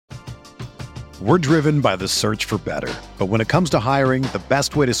We're driven by the search for better. But when it comes to hiring, the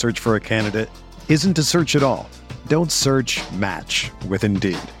best way to search for a candidate isn't to search at all. Don't search, match with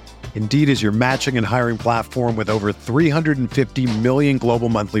Indeed. Indeed is your matching and hiring platform with over 350 million global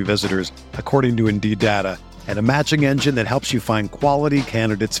monthly visitors, according to Indeed data, and a matching engine that helps you find quality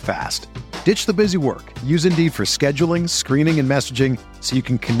candidates fast. Ditch the busy work. Use Indeed for scheduling, screening, and messaging so you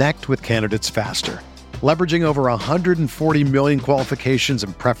can connect with candidates faster. Leveraging over 140 million qualifications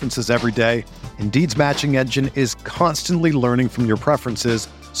and preferences every day, Indeed's matching engine is constantly learning from your preferences,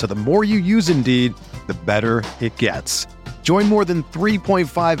 so the more you use Indeed, the better it gets. Join more than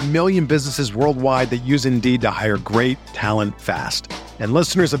 3.5 million businesses worldwide that use Indeed to hire great talent fast. And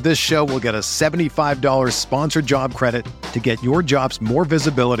listeners of this show will get a $75 sponsored job credit to get your jobs more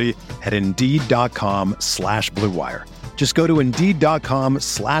visibility at Indeed.com/Blue Wire. Just go to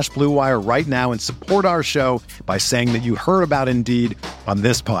Indeed.com/Blue Wire right now and support our show by saying that you heard about Indeed on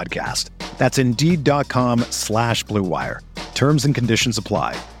this podcast. That's Indeed.com/Blue Wire. Terms and conditions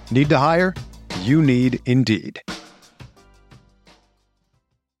apply. Need to hire? You need Indeed.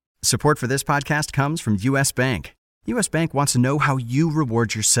 Support for this podcast comes from U.S. Bank. U.S. Bank wants to know how you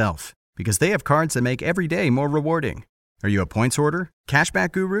reward yourself because they have cards that make every day more rewarding. Are you a points hoarder,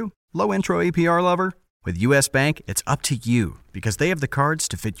 cashback guru, low intro APR lover? With U.S. Bank, it's up to you because they have the cards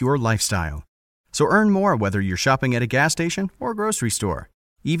to fit your lifestyle. So earn more whether you're shopping at a gas station or a grocery store,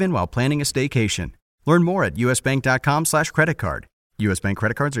 even while planning a staycation. Learn more at usbank.com/credit card. U.S. Bank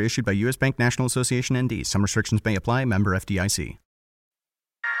credit cards are issued by U.S. Bank National Association ND. Some restrictions may apply. Member FDIC.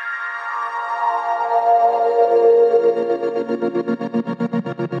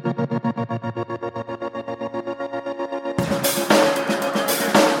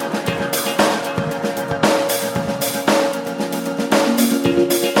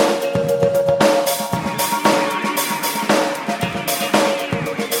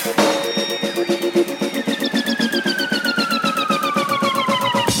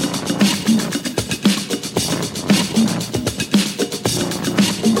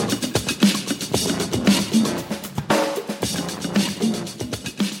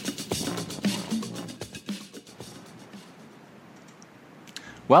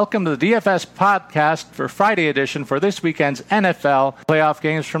 Welcome to the DFS podcast for Friday edition for this weekend's NFL playoff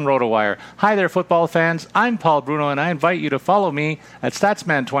games from RotoWire. Hi there, football fans. I'm Paul Bruno, and I invite you to follow me at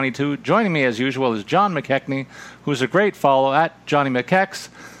Statsman22. Joining me, as usual, is John McKechnie, who's a great follow at Johnny McKex.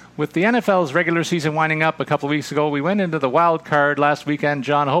 With the NFL's regular season winding up a couple of weeks ago, we went into the wild card last weekend,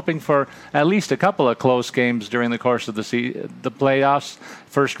 John, hoping for at least a couple of close games during the course of the playoffs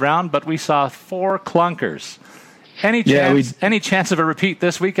first round, but we saw 4 clunkers. Any chance of a repeat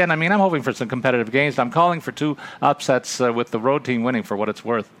this weekend? I mean, I'm hoping for some competitive games. I'm calling for 2 upsets with the road team winning for what it's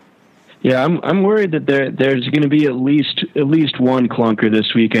worth. Yeah, I'm worried that there's going to be at least one clunker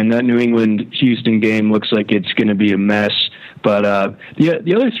this weekend. That New England-Houston game looks like it's going to be a mess. But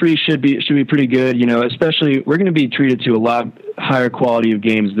the other 3 should be pretty good. You know, especially we're going to be treated to a lot higher quality of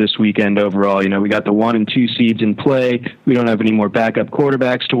games this weekend overall. You know, we got the 1 and 2 seeds in play. We don't have any more backup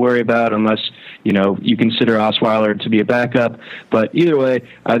quarterbacks to worry about unless, you know, you consider Osweiler to be a backup. But either way,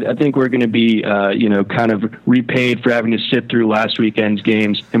 I think we're going to be, kind of repaid for having to sit through last weekend's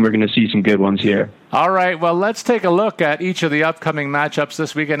games, and we're going to see some good ones here. All right, well, let's take a look at each of the upcoming matchups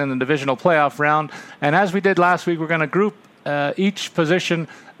this weekend in the divisional playoff round. And as we did last week, we're going to group each position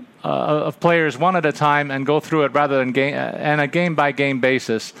of players one at a time and go through it rather than a game-by-game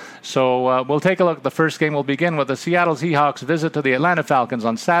basis. So we'll take a look. The first game will begin with the Seattle Seahawks visit to the Atlanta Falcons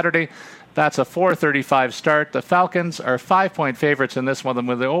on Saturday. That's a 4:35 start. The Falcons are 5-point favorites in this one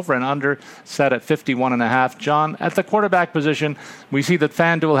with the over and under set at 51.5. John, at the quarterback position, we see that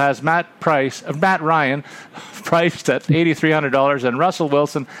FanDuel has Matt Ryan priced at $8,300 and Russell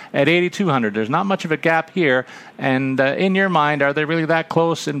Wilson at $8,200. There's not much of a gap here. And in your mind, are they really that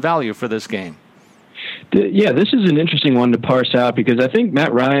close in value for this game? Yeah, this is an interesting one to parse out because I think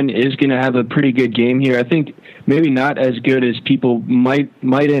Matt Ryan is going to have a pretty good game here. I think maybe not as good as people might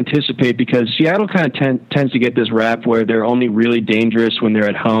anticipate because Seattle kind of tends to get this rap where they're only really dangerous when they're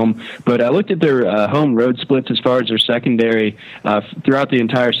at home. But I looked at their home-road splits as far as their secondary throughout the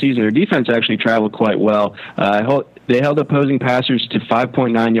entire season. Their defense actually traveled quite well. They held opposing passers to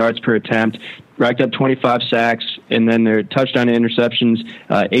 5.9 yards per attempt, racked up 25 sacks, and then their touchdown to interceptions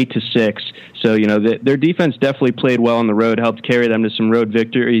 8-6. So, you know, their defense definitely played well on the road, helped carry them to some road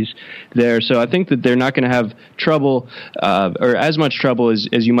victories there. So I think that they're not going to have trouble or as much trouble as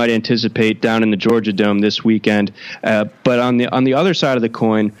you might anticipate down in the Georgia Dome this weekend. But on the other side of the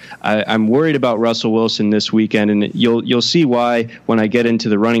coin, I'm worried about Russell Wilson this weekend, and you'll see why when I get into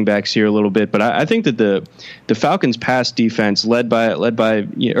the running backs here a little bit. But I think that the Falcons' pass defense, led by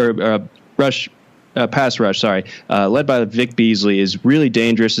pass rush, led by Vic Beasley, is really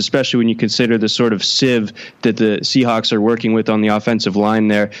dangerous, especially when you consider the sort of sieve that the Seahawks are working with on the offensive line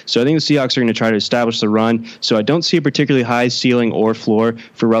there. So I think the Seahawks are going to try to establish the run. So I don't see a particularly high ceiling or floor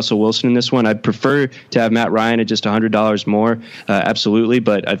for Russell Wilson in this one. I'd prefer to have Matt Ryan at just $100 more, absolutely.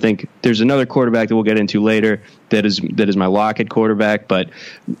 But I think there's another quarterback that we'll get into later that is my lock at quarterback, but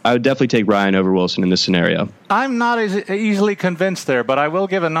I would definitely take Ryan over Wilson in this scenario. I'm not easily convinced there, but I will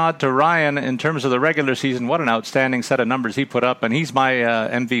give a nod to Ryan in terms of the regular season. What an outstanding set of numbers he put up, and he's my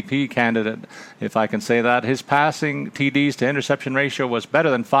MVP candidate, if I can say that. His passing TDs to interception ratio was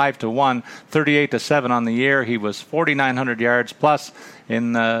better than 5-1, 38-7 on the year. He was 4,900 yards plus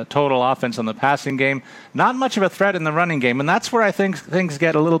in total offense on the passing game. Not much of a threat in the running game, and that's where I think things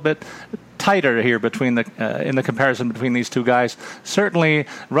get a little bit tighter here between in the comparison between these two guys. Certainly,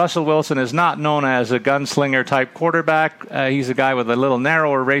 Russell Wilson is not known as a gunslinger type quarterback. He's a guy with a little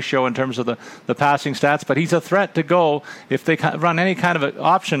narrower ratio in terms of the passing stats, but he's a threat to go if they run any kind of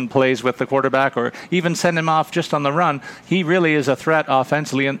option plays with the quarterback or even send him off just on the run. He really is a threat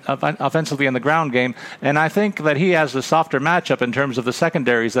offensively in the ground game, and I think that he has the softer matchup in terms of the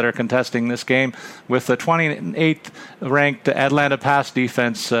secondaries that are contesting this game with the 28th ranked Atlanta pass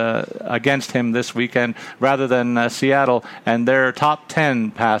defense against him this weekend rather than Seattle and their top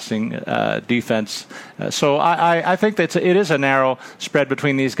 10 passing defense. So I think that it is a narrow spread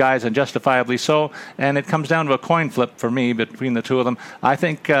between these guys, and justifiably so, and it comes down to a coin flip for me between the two of them. I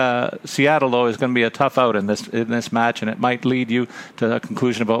think Seattle, though, is going to be a tough out in this match, and it might lead you to a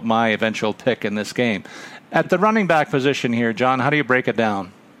conclusion about my eventual pick in this game. At the running back position here, John, how do you break it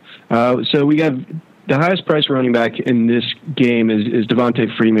down? So we have the highest price running back in this game is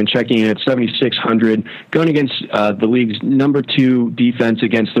Devontae Freeman, checking in at $7,600, going against the league's number 2 defense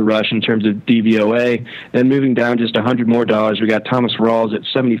against the rush in terms of DVOA. Then moving down just $100 more, we got Thomas Rawls at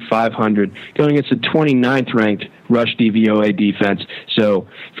 $7,500, going against the 29th ranked rush DVOA defense. So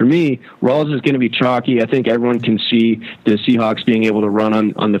for me, Rawls is going to be chalky. I think everyone can see the Seahawks being able to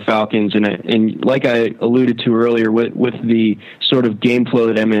run on the Falcons, and like I alluded to earlier, with the sort of game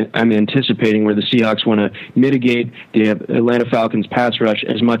flow that I'm anticipating, where the Seahawks want to mitigate the Atlanta Falcons pass rush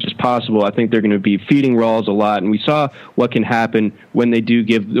as much as possible. I think they're going to be feeding Rawls a lot, and we saw what can happen when they do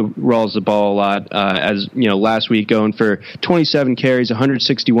give Rawls the ball a lot. As you know, last week going for 27 carries,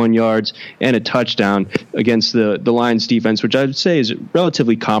 161 yards, and a touchdown against the Lions defense, which I would say is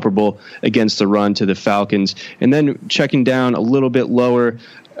relatively comparable against the run to the Falcons. And then checking down a little bit lower,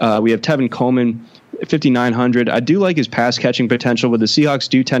 we have Tevin Coleman, $5,900. I do like his pass catching potential, but the Seahawks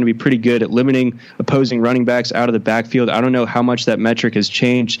do tend to be pretty good at limiting opposing running backs out of the backfield. I don't know how much that metric has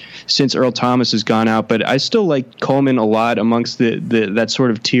changed since Earl Thomas has gone out, but I still like Coleman a lot amongst that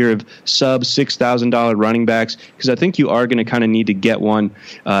sort of tier of sub $6,000 running backs, because I think you are going to kind of need to get one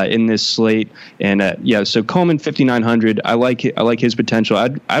in this slate. And so Coleman, $5,900. I like his potential.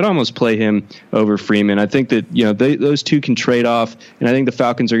 I'd almost play him over Freeman. I think that those two can trade off, and I think the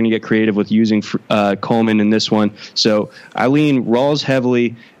Falcons are going to get creative with using Coleman in this one. So I lean Rawls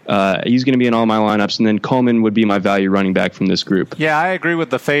heavily. He's going to be in all my lineups, and then Coleman would be my value running back from this group. Yeah, I agree with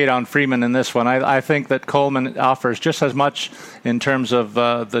the fade on Freeman in this one. I think that Coleman offers just as much in terms of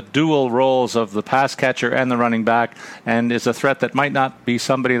the dual roles of the pass catcher and the running back, and is a threat that might not be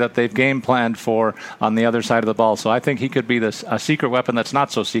somebody that they've game planned for on the other side of the ball. So I think he could be a secret weapon that's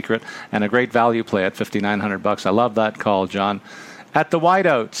not so secret, and a great value play at $5,900. I love that call, John. At the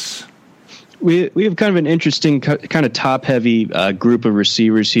wideouts, We have kind of an interesting kind of top-heavy group of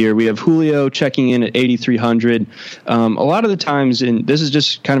receivers here. We have Julio checking in at $8,300. A lot of the times, and this is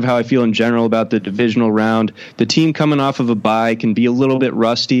just kind of how I feel in general about the divisional round, the team coming off of a bye can be a little bit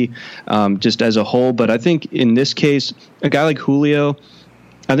rusty just as a whole. But I think in this case, a guy like Julio,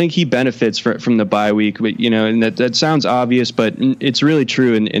 I think he benefits from the bye week, but and that sounds obvious, but it's really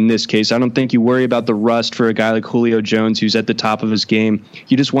true in this case. I don't think you worry about the rust for a guy like Julio Jones, who's at the top of his game.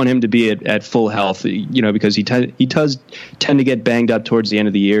 You just want him to be at full health, because he does tend to get banged up towards the end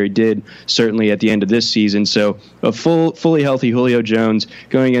of the year. He did certainly at the end of this season. So a fully healthy Julio Jones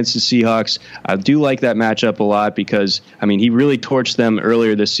going against the Seahawks, I do like that matchup a lot because he really torched them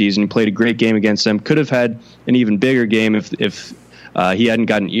earlier this season. Played a great game against them. Could have had an even bigger game if he hadn't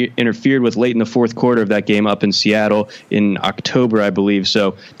gotten interfered with late in the fourth quarter of that game up in Seattle in October, I believe.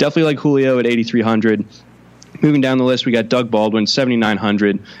 So definitely like Julio at $8,300. Moving down the list, we got Doug Baldwin,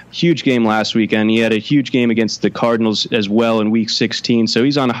 $7,900. Huge game last weekend. He had a huge game against the Cardinals as well in Week 16, so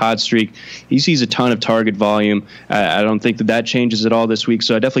he's on a hot streak. He sees a ton of target volume. I don't think that changes at all this week,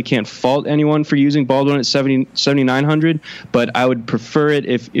 so I definitely can't fault anyone for using Baldwin at $7,900, but I would prefer it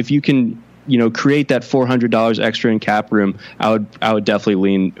if you can create that $400 extra in cap room, I would definitely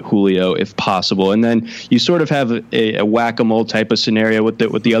lean Julio if possible. And then you sort of have a whack-a-mole type of scenario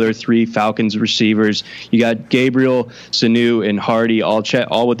with the other three Falcons receivers. You got Gabriel, Sanu, and Hardy all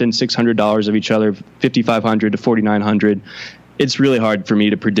within $600 of each other, $5,500 to $4,900. It's really hard for me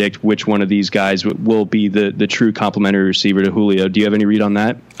to predict which one of these guys will be the true complementary receiver to Julio. Do you have any read on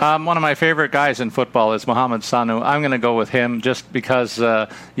that? One of my favorite guys in football is Mohamed Sanu. I'm going to go with him just because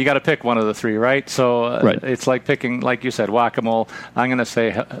you got to pick one of the three, right? So right. It's like picking, like you said, whack-a-mole. I'm going to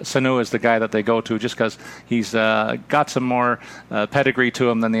say Sanu is the guy that they go to just because he's got some more pedigree to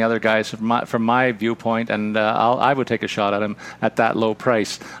him than the other guys from my viewpoint, and I would take a shot at him at that low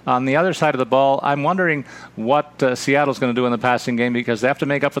price. On the other side of the ball, I'm wondering what Seattle's going to do in the passing game, because they have to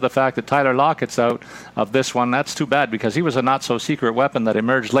make up for the fact that Tyler Lockett's out of this one. That's too bad, because he was a not-so-secret weapon that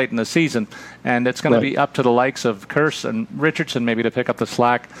emerged late in the season, and it's going to be up to the likes of Kearse and Richardson maybe to pick up the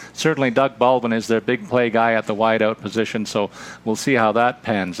slack. Certainly Doug Baldwin is their big play guy at the wide-out position, so we'll see how that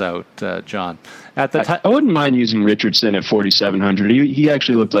pans out, John. I wouldn't mind using Richardson at 4,700. He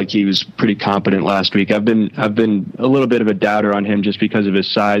actually looked like he was pretty competent last week. I've been a little bit of a doubter on him just because of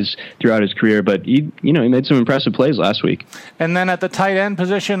his size throughout his career, but he made some impressive plays last week. And then at the tight end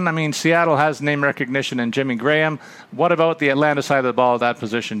position, I mean, Seattle has name recognition in Jimmy Graham. What about the Atlanta side of the ball at that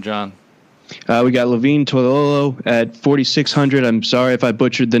position, John? We got Levine Toilolo at 4,600. I'm sorry if I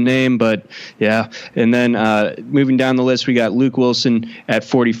butchered the name, but yeah. And then moving down the list, we got Luke Wilson at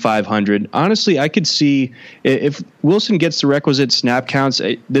 4,500. Honestly, I could see if Wilson gets the requisite snap counts,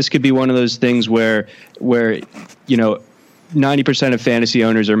 this could be one of those things where 90% of fantasy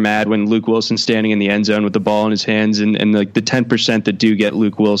owners are mad when Luke Wilson's standing in the end zone with the ball in his hands, and like the 10% that do get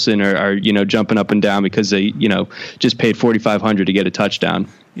Luke Wilson are jumping up and down because they just paid $4,500 to get a touchdown.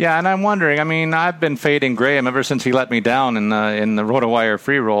 Yeah, and I'm wondering, I mean, I've been fading Graham ever since he let me down in the RotoWire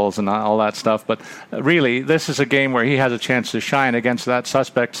free rolls and all that stuff, but really, this is a game where he has a chance to shine against that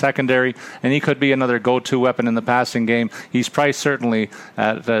suspect secondary, and he could be another go-to weapon in the passing game. He's priced certainly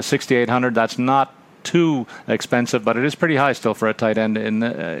at $6,800. That's not too expensive, but it is pretty high still for a tight end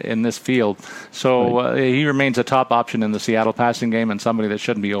in this field. So he remains a top option in the Seattle passing game and somebody that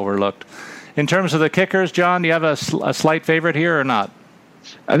shouldn't be overlooked. In terms of the kickers, John, do you have a slight favorite here or not?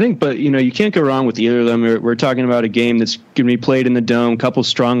 I think, but you can't go wrong with either of them. We're talking about a game that's going to be played in the dome, couple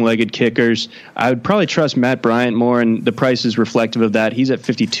strong-legged kickers. I would probably trust Matt Bryant more, and the price is reflective of that. He's at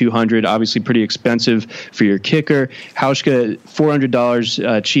 $5,200, obviously pretty expensive for your kicker. Hauschka,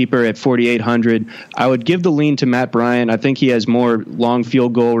 $400 cheaper at $4,800. I would give the lean to Matt Bryant. I think he has more long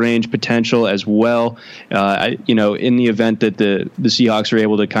field goal range potential as well. In the event that the Seahawks are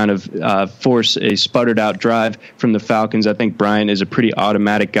able to kind of force a sputtered-out drive from the Falcons, I think Bryant is a pretty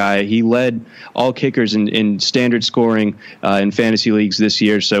automatic guy. He led all kickers in standard scoring in fantasy leagues this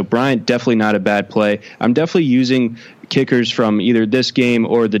year. So Bryant, definitely not a bad play. I'm definitely using kickers from either this game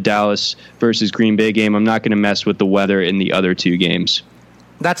or the Dallas versus Green Bay game. I'm not going to mess with the weather in the other two games.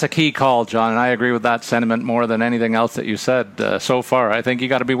 That's a key call, John, and I agree with that sentiment more than anything else that you said so far. I think you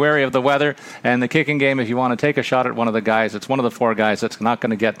got to be wary of the weather and the kicking game. If you want to take a shot at one of the guys, it's one of the four guys that's not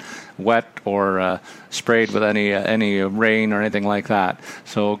going to get wet or sprayed with any rain or anything like that.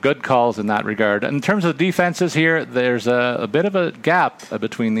 So good calls in that regard. In terms of defenses here, there's a bit of a gap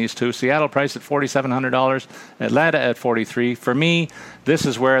between these two. Seattle priced at $4,700, Atlanta at $4,300. For me, this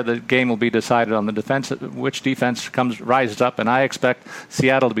is where the game will be decided on the defense, which defense rises up, and I expect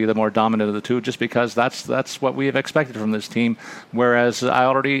Seattle to be the more dominant of the two, just because that's what we have expected from this team. Whereas I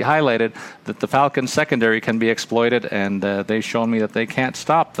already highlighted that the Falcons secondary can be exploited, and they've shown me that they can't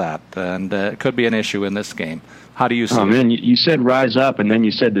stop that, and it could be an issue in this game. How do you see it? Man, you said rise up, and then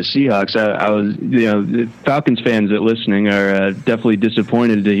you said the Seahawks. I was, the Falcons fans that listening are definitely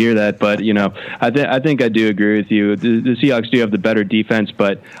disappointed to hear that. But I think I do agree with you. The Seahawks do have the better defense,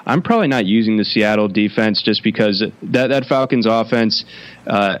 but I'm probably not using the Seattle defense just because that Falcons offense.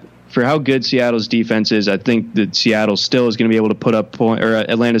 For how good Seattle's defense is, I think that Seattle still is going to be able to put up points, or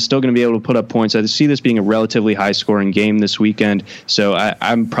Atlanta's still going to be able to put up points. I see this being a relatively high-scoring game this weekend, so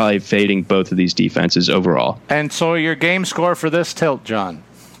I'm probably fading both of these defenses overall. And so your game score for this tilt, John?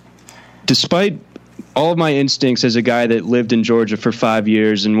 Despite all of my instincts as a guy that lived in Georgia for 5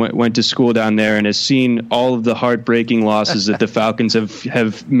 years and went to school down there and has seen all of the heartbreaking losses that the Falcons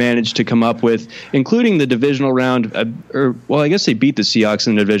have managed to come up with, including the divisional round, I guess they beat the Seahawks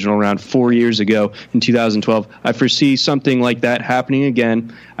in the divisional round 4 years ago in 2012. I foresee something like that happening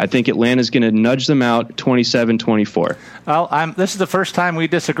again. I think Atlanta's going to nudge them out 27-24. Well, this is the first time we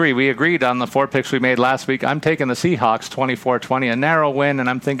disagree. We agreed on the 4 picks we made last week. I'm taking the Seahawks 24-20, a narrow win, and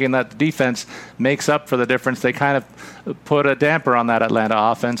I'm thinking that the defense makes up for the difference. They kind of put a damper on that Atlanta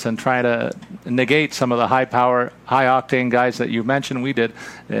offense and try to negate some of the high-power, high-octane guys that you mentioned. We did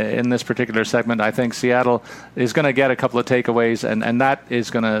in this particular segment. I think Seattle is going to get a couple of takeaways, and that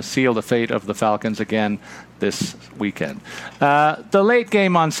is going to seal the fate of the Falcons again this weekend. The late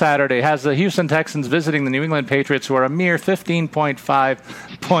game on Saturday has the Houston Texans visiting the New England Patriots, who are a mere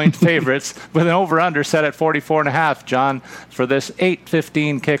 15.5 point favorites with an over-under set at 44.5, John, for this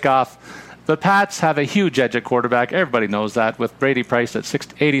 8:15 kickoff. The Pats have a huge edge at quarterback. Everybody knows that, with Brady priced at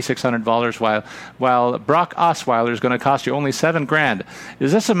 $8,600, while Brock Osweiler is going to cost you only $7,000.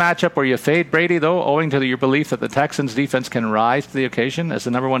 Is this a matchup where you fade Brady, though, owing to your belief that the Texans' defense can rise to the occasion as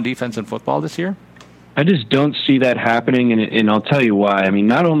the number one defense in football this year? I just don't see that happening, and I'll tell you why. I mean,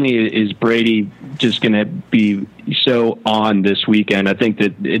 not only is Brady just going to be so on this weekend, I think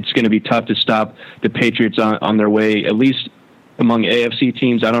that it's going to be tough to stop the Patriots on their way, at least among AFC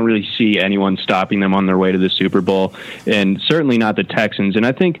teams. I don't really see anyone stopping them on their way to the Super Bowl, and certainly not the Texans. And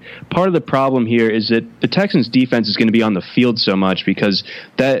I think part of the problem here is that the Texans defense is going to be on the field so much because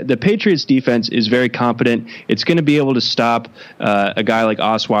the Patriots defense is very competent. It's going to be able to stop a guy like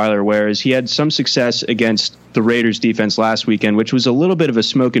Osweiler, whereas he had some success against the Raiders defense last weekend, which was a little bit of a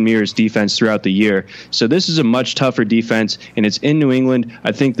smoke and mirrors defense throughout the year. So this is a much tougher defense, and it's in New England.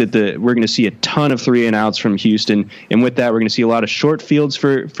 I think that we're going to see a ton of 3-and-outs from Houston, and with that, we're going to see a lot of short fields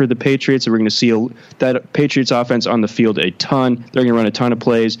for the Patriots, and we're going to see that Patriots offense on the field a ton. They're going to run a ton of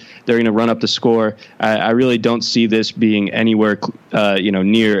plays. They're going to run up the score. I really don't see this being anywhere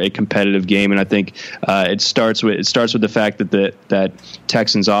near a competitive game, and I think it starts with the fact that that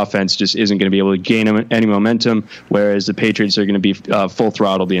Texans offense just isn't going to be able to gain any momentum, whereas the Patriots are going to be full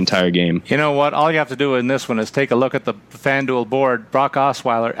throttle the entire game. You know what? All you have to do in this one is take a look at the FanDuel board. Brock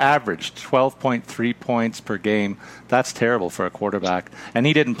Osweiler averaged 12.3 points per game. That's terrible for a quarterback. And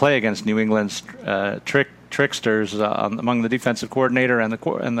he didn't play against New England's tricksters among the defensive coordinator and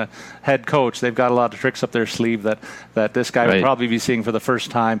the head coach. They've got a lot of tricks up their sleeve that this guy will probably be seeing for the first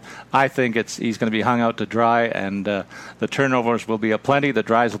time. I think he's going to be hung out to dry, and the turnovers will be aplenty. The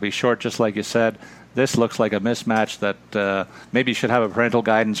drives will be short, just like you said. This looks like a mismatch that maybe should have a parental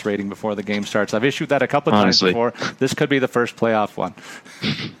guidance rating before the game starts. I've issued that a couple of times before. This could be the first playoff one.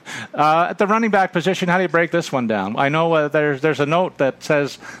 At the running back position, how do you break this one down? I know there's a note that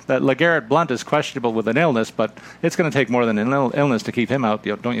says that LeGarrette Blount is questionable with an illness, but it's going to take more than an illness to keep him out,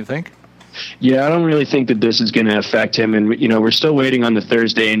 don't you think? Yeah, I don't really think that this is going to affect him. And, we're still waiting on the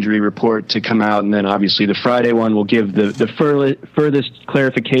Thursday injury report to come out. And then obviously the Friday one will give the furthest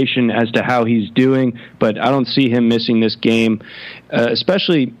clarification as to how he's doing. But I don't see him missing this game,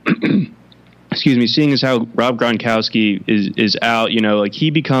 especially, seeing as how Rob Gronkowski is out,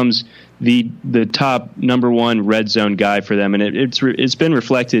 he becomes the top number one red zone guy for them. And it's been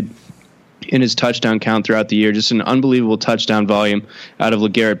reflected in his touchdown count throughout the year. Just an unbelievable touchdown volume out of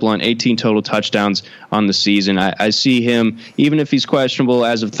LeGarrette Blount, 18 total touchdowns on the season. I see him, even if he's questionable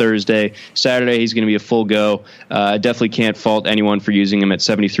as of Thursday, Saturday he's going to be a full go. I definitely can't fault anyone for using him at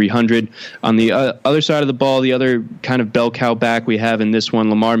 7,300. On the other side of the ball, the other kind of bell cow back we have in this one,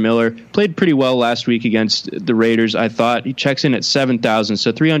 Lamar Miller, played pretty well last week against the Raiders. I thought he checks in at 7,000,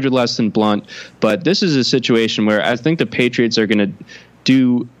 so 300 less than Blount. But this is a situation where I think the Patriots are going to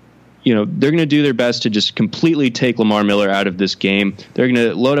do they're going to do their best to just completely take Lamar Miller out of this game. They're going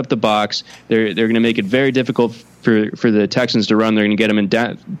to load up the box. They're going to make it very difficult for the Texans to run. They're going to get them in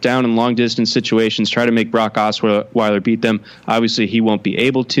down in long distance situations, try to make Brock Osweiler beat them. Obviously, he won't be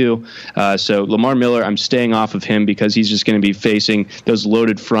able to. So Lamar Miller, I'm staying off of him because he's just going to be facing those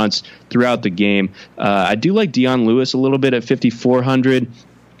loaded fronts throughout the game. I do like Dion Lewis a little bit at 5,400.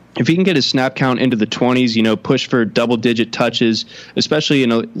 If he can get his snap count into the 20s, push for double-digit touches, especially in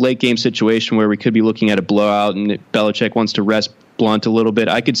a late-game situation where we could be looking at a blowout and Belichick wants to rest Blount a little bit,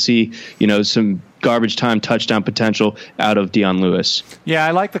 I could see, some garbage time touchdown potential out of Dion Lewis. Yeah, I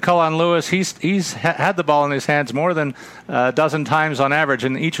like the call on Lewis. He's had the ball in his hands more than a dozen times on average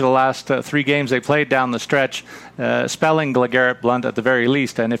in each of the last 3 games they played down the stretch, spelling LeGarrette Blount at the very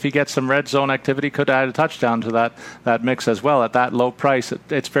least. And if he gets some red zone activity, could add a touchdown to that mix as well. At that low price,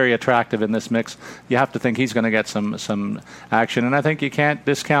 it's very attractive in this mix. You have to think he's going to get some action. And I think you can't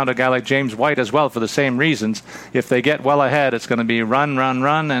discount a guy like James White as well for the same reasons. If they get well ahead, it's going to be run,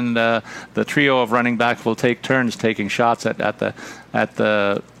 and the trio of running backs will take turns taking shots at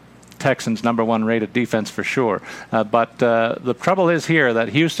the Texans' number one rated defense for sure. But the trouble is here that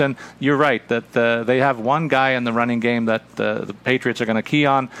Houston, you're right, that they have one guy in the running game that the Patriots are going to key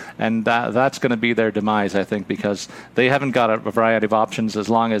on, and that's going to be their demise, I think, because they haven't got a variety of options as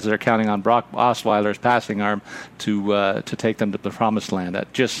long as they're counting on Brock Osweiler's passing arm to take them to the promised land.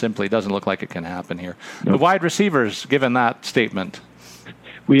 That just simply doesn't look like it can happen here. Nope. The wide receivers, given that statement.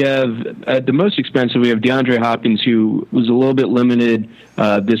 We have, at the most expensive, we have DeAndre Hopkins, who was a little bit limited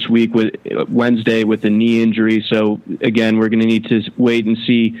this week with Wednesday with a knee injury. So, again, we're going to need to wait and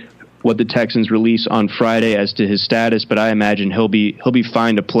see what the Texans release on Friday as to his status, but I imagine he'll be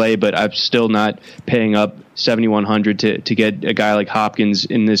fine to play, but I'm still not paying up $7,100 to get a guy like Hopkins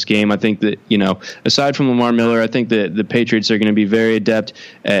in this game. I think that, aside from Lamar Miller, I think that the Patriots are going to be very adept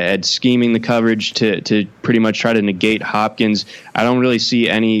at scheming the coverage to pretty much try to negate Hopkins. I don't really see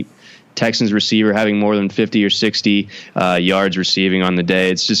any Texans receiver having more than 50 or 60 yards receiving on the day.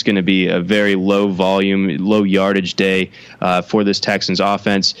 It's just going to be a very low volume, low yardage day for this Texans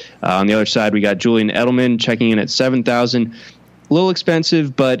offense. On the other side, we got Julian Edelman checking in at $7,000. A little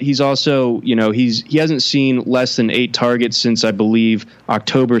expensive, but he's also, he hasn't seen less than 8 targets since, I believe,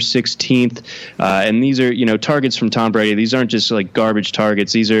 October 16th. And these are, targets from Tom Brady. These aren't just like garbage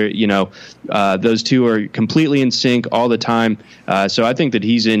targets. These are, those two are completely in sync all the time. So I think that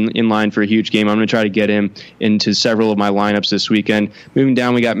he's in line for a huge game. I'm going to try to get him into several of my lineups this weekend. Moving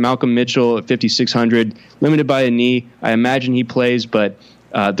down, we got Malcolm Mitchell at 5,600, limited by a knee. I imagine he plays, but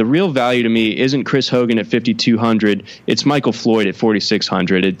the real value to me isn't Chris Hogan at 5,200. It's Michael Floyd at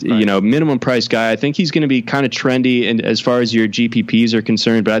 4,600. Right. Minimum price guy. I think he's going to be kind of trendy and as far as your GPPs are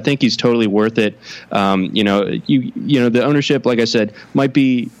concerned, but I think he's totally worth it. The ownership, like I said,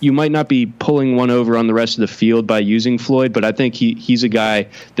 you might not be pulling one over on the rest of the field by using Floyd, but I think he's a guy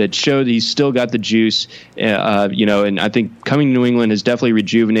that showed he's still got the juice. And I think coming to New England has definitely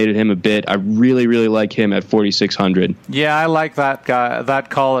rejuvenated him a bit. I really, really like him at 4,600. Yeah, I like that guy. That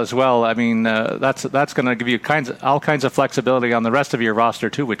call as well. I mean, that's going to give you all kinds of flexibility on the rest of your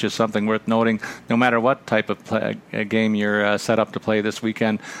roster too, which is something worth noting. No matter what type of game you're set up to play this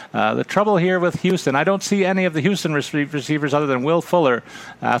weekend. The trouble here with Houston, I don't see any of the Houston receivers other than Will Fuller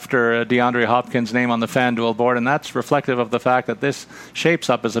after DeAndre Hopkins' name on the FanDuel board, and that's reflective of the fact that this shapes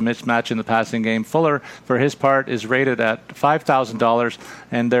up as a mismatch in the passing game. Fuller, for his part, is rated at $5,000,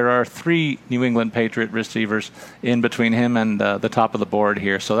 and there are 3 New England Patriot receivers in between him and the top of the board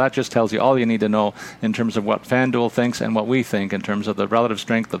here. So that just tells you all you need to know in terms of what FanDuel thinks and what we think in terms of the relative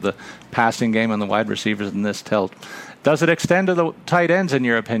strength of the passing game and the wide receivers in this tilt. Does it extend to the tight ends, in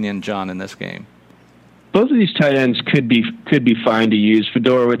your opinion, John, in this game? Both of these tight ends could be fine to use.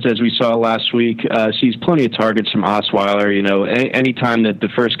 Fedorowicz, as we saw last week, sees plenty of targets from Osweiler. Any time that the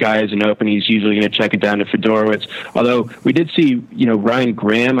first guy isn't open, he's usually going to check it down to Fedorowicz. Although we did see, Ryan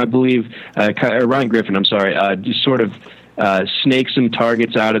Graham, I believe, or Ryan Griffin, I'm sorry, just sort of snake some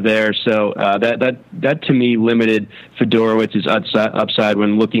targets out of there. So that to me limited Fedorowicz's upside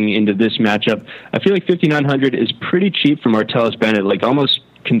when looking into this matchup. I feel like 5,900 is pretty cheap for Martellus Bennett, like almost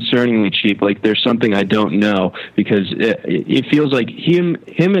concerningly cheap. Like there's something I don't know, because it feels like him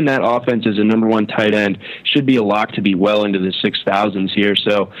in that offense as a number 1 tight end should be a lock to be well into the 6,000s here.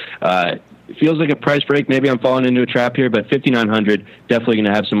 So it feels like a price break. Maybe I'm falling into a trap here, but 5,900 definitely going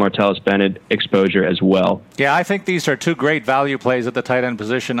to have some Martellus Bennett exposure as well. Yeah, I think these are 2 great value plays at the tight end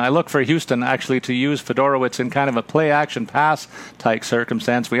position. I look for Houston actually to use Fedorowicz in kind of a play-action pass type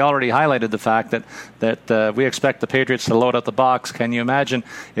circumstance. We already highlighted the fact that we expect the Patriots to load up the box. Can you imagine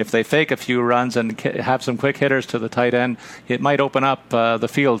if they fake a few runs and have some quick hitters to the tight end? It might open up the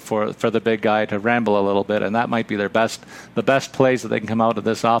field for the big guy to ramble a little bit, and that might be the best plays that they can come out of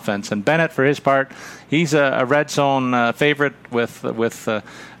this offense. And Bennett, for his part, he's a red zone favorite with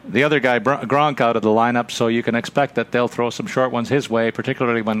the other guy, Gronk, out of the lineup, so you can expect that they'll throw some short ones his way,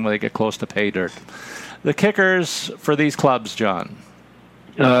 particularly when they get close to pay dirt. The kickers for these clubs, John?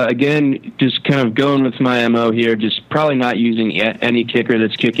 Again, just kind of going with my MO here, just probably not using any kicker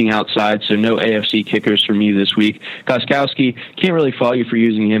that's kicking outside, so no AFC kickers for me this week. Gostkowski, can't really fault you for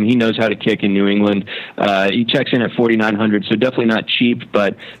using him. He knows how to kick in New England. He checks in at 4,900, so definitely not cheap,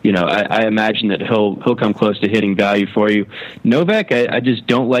 but I imagine that he'll come close to hitting value for you. Novak, I just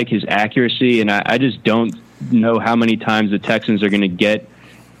don't like his accuracy, and I just don't know how many times the Texans are going to get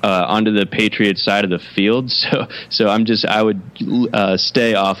onto the Patriots side of the field, so I would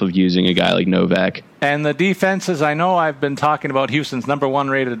stay off of using a guy like Novak. And the defenses, I know I've been talking about Houston's number 1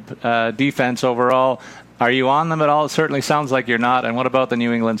 rated defense overall. Are you on them at all? It certainly sounds like you're not. And what about the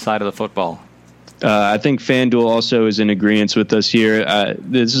New England side of the football? I think FanDuel also is in agreement with us here.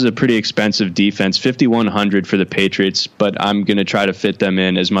 This is a pretty expensive defense, 5,100 for the Patriots, but I'm going to try to fit them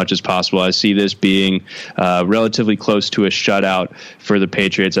in as much as possible. I see this being relatively close to a shutout for the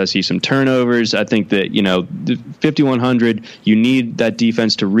Patriots. I see some turnovers. I think that, the 5,100, you need that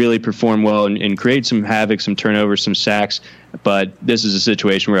defense to really perform well and create some havoc, some turnovers, some sacks. But this is a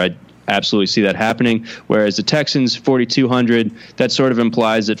situation where I absolutely see that happening. Whereas the Texans, 4,200, that sort of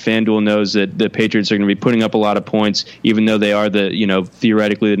implies that FanDuel knows that the Patriots are going to be putting up a lot of points, even though they are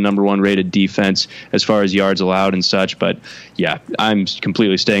theoretically the number one rated defense as far as yards allowed and such. But yeah, I'm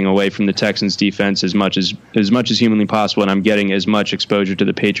completely staying away from the Texans defense as much as humanly possible, and I'm getting as much exposure to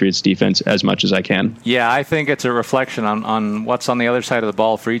the Patriots defense as much as I can. Yeah, I think it's a reflection on what's on the other side of the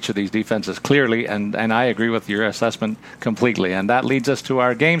ball for each of these defenses clearly, and I agree with your assessment completely. And that leads us to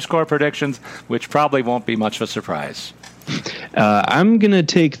our game score predictions, which probably won't be much of a surprise. I'm going to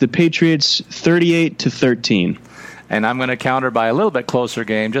take the Patriots 38-13. And I'm going to counter by a little bit closer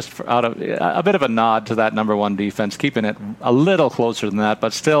game, just out of a bit of a nod to that number one defense, keeping it a little closer than that.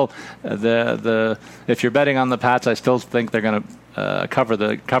 But still, if you're betting on the Pats, I still think they're going to cover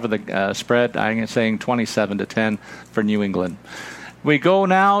the spread. I'm saying 27-10 for New England. We go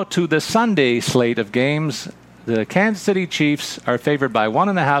now to the Sunday slate of games. The Kansas City Chiefs are favored by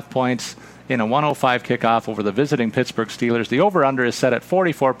 1.5 points in a 105 kickoff over the visiting Pittsburgh Steelers. The over-under is set at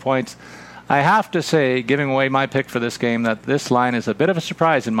 44 points. I have to say, giving away my pick for this game, that this line is a bit of a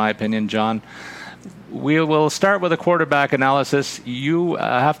surprise, in my opinion, John. We will start with a quarterback analysis. You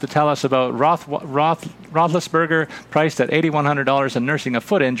have to tell us about Roethlisberger, priced at $8,100 and nursing a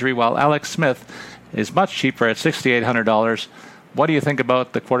foot injury, while Alex Smith is much cheaper at $6,800. What do you think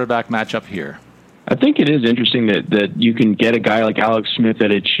about the quarterback matchup here? I think it is interesting that you can get a guy like Alex Smith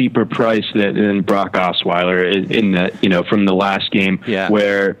at a cheaper price than Brock Osweiler in that, from the last game,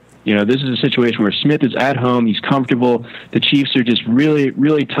 where this is a situation where Smith is at home, he's comfortable. The Chiefs are just really,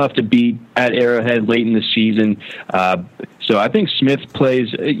 really tough to beat at Arrowhead late in the season. So I think Smith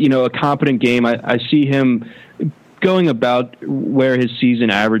plays, a competent game. I see him going about where his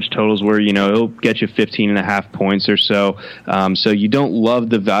season average totals were. He'll get you 15.5 points or so. So you don't love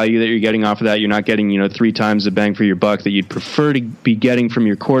the value that you're getting off of that. You're not getting, 3 times the bang for your buck that you'd prefer to be getting from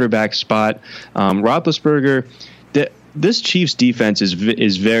your quarterback spot. Roethlisberger, this Chiefs defense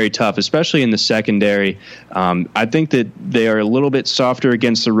is very tough, especially in the secondary. I think that they are a little bit softer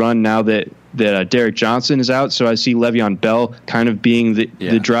against the run now that Derek Johnson is out. So I see Le'Veon Bell kind of being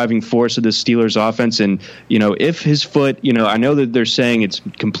the driving force of the Steelers offense. And, if his foot, I know that they're saying it's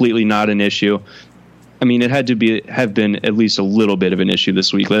completely not an issue. I mean, it had to have been at least a little bit of an issue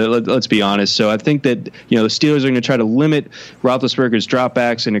this week. Let's be honest. So I think that the Steelers are going to try to limit Roethlisberger's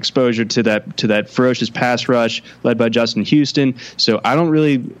dropbacks and exposure to that ferocious pass rush led by Justin Houston. So I don't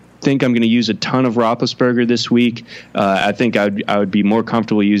really think I'm going to use a ton of Roethlisberger this week. I think I would be more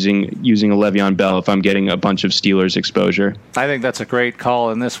comfortable using a Le'Veon Bell if I'm getting a bunch of Steelers exposure. I think that's a great call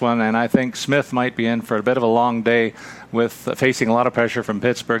in this one, and I think Smith might be in for a bit of a long day with facing a lot of pressure from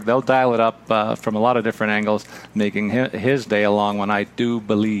Pittsburgh. They'll dial it up from a lot of different angles, making his day a long one, I do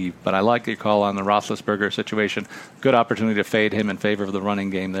believe. But I like your call on the Roethlisberger situation. Good opportunity to fade him in favor of the running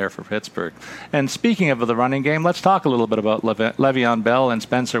game there for Pittsburgh. And speaking of the running game, let's talk a little bit about Le'Veon Bell and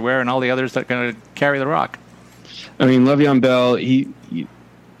Spencer Ware and all the others that are going to carry the rock. I mean, Le'Veon Bell, he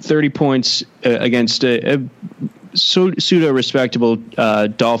 30 points against a pseudo-respectable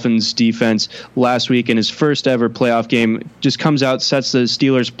Dolphins defense last week in his first ever playoff game. Just comes out, sets the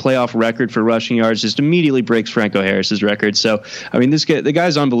Steelers' playoff record for rushing yards, just immediately breaks Franco Harris's record. So, I mean, the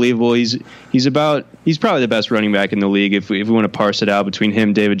guy's unbelievable. He's probably the best running back in the league if we want to parse it out between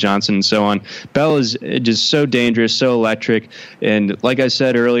him, David Johnson, and so on. Bell is just so dangerous, so electric. And like I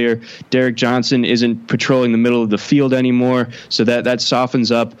said earlier, Derek Johnson isn't patrolling the middle of the field anymore, so that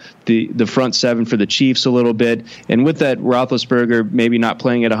softens up the front seven for the Chiefs a little bit. And with that Roethlisberger maybe not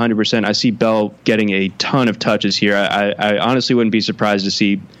playing at 100%, I see Bell getting a ton of touches here. I honestly wouldn't be surprised to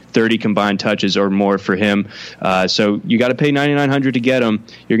see 30 combined touches or more for him. So you got to pay $9,900 to get him.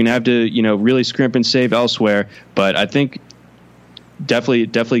 You're going to have to, really scrimp and save elsewhere. But I think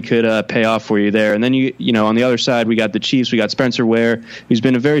definitely could pay off for you there. And then on the other side, we got the Chiefs. We got Spencer Ware, who's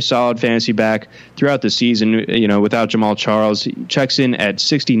been a very solid fantasy back throughout the season. Without Jamal Charles, he checks in at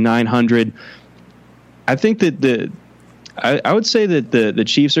 $6,900. I think that I would say that the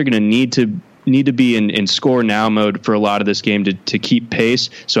Chiefs are going to need to need to be in score now mode for a lot of this game to keep pace.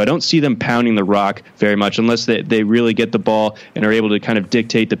 So I don't see them pounding the rock very much unless they really get the ball and are able to kind of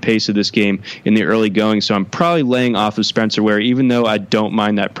dictate the pace of this game in the early going. So I'm probably laying off of Spencer Ware, even though I don't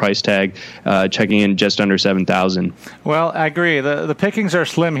mind that price tag, checking in just under 7,000. Well, I agree. The pickings are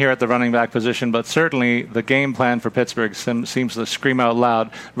slim here at the running back position, but certainly the game plan for Pittsburgh seems to scream out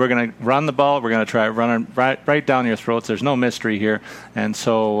loud. We're going to run the ball. We're going to try it running right down your throats. There's no mystery here. And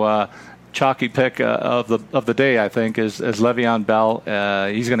so chalky pick of the day, I think, is Le'Veon Bell.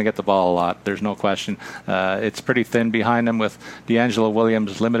 He's going to get the ball a lot. There's no question. It's pretty thin behind him with D'Angelo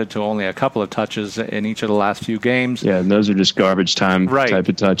Williams limited to only a couple of touches in each of the last few games. Yeah, and those are just garbage time type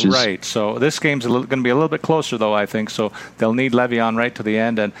of touches. Right. So this game's going to be a little bit closer, though, I think. So they'll need Le'Veon right to the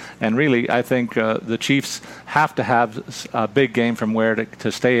end. And really, I think the Chiefs have to have a big game from Ware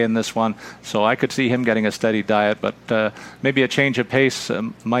to stay in this one. So I could see him getting a steady diet, but maybe a change of pace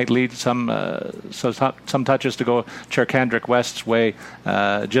might lead some touches to go Charkandrick West's way,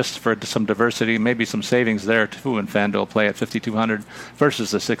 just for some diversity, maybe some savings there too in FanDuel play at $5,200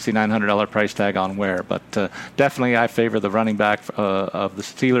 versus the $6,900 price tag on Ware. But definitely I favor the running back of the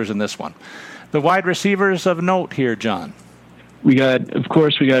Steelers in this one. The wide receivers of note here, John. We got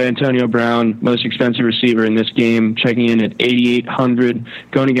Antonio Brown, most expensive receiver in this game, checking in at 8,800,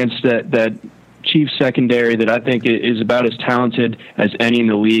 going against that Chiefs secondary that I think is about as talented as any in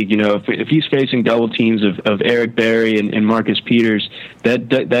the league. You know, if he's facing double teams of Eric Berry and Marcus Peters,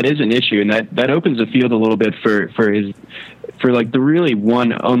 that is an issue, and that opens the field a little bit for like the really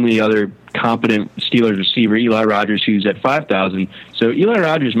only other competent Steelers receiver, Eli Rogers, who's at 5,000. So Eli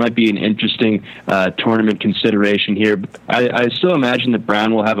Rogers might be an interesting tournament consideration here. I still imagine that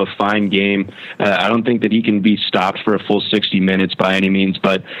Brown will have a fine game. I don't think that he can be stopped for a full 60 minutes by any means,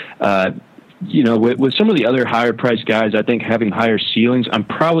 but with some of the other higher-priced guys, I think having higher ceilings, I'm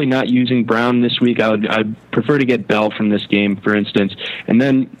probably not using Brown this week. I'd prefer to get Bell from this game, for instance. And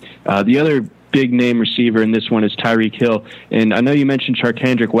then the other big-name receiver in this one is Tyreek Hill. And I know you mentioned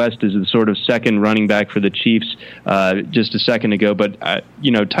Charkandrick West as the sort of second running back for the Chiefs just a second ago, but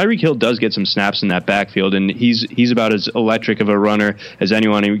Tyreek Hill does get some snaps in that backfield, and he's about as electric of a runner as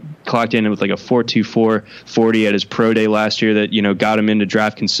anyone. He clocked in with like a 4.24 40 at his pro day last year that got him into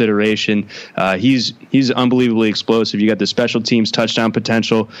draft consideration. He's unbelievably explosive. You got the special teams touchdown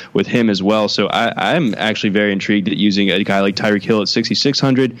potential with him as well. So I'm actually very intrigued at using a guy like Tyreek Hill at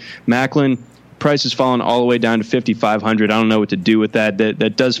 6,600. Macklin, price has fallen all the way down to 5,500. I don't know what to do with that.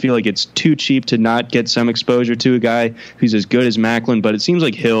 That does feel like it's too cheap to not get some exposure to a guy who's as good as Macklin, but it seems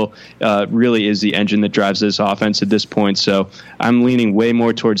like Hill really is the engine that drives this offense at this point. So I'm leaning way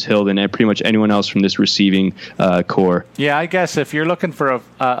more towards Hill than pretty much anyone else from this receiving core. Yeah, I guess if you're looking for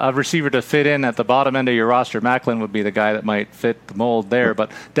a receiver to fit in at the bottom end of your roster, Macklin would be the guy that might fit the mold there,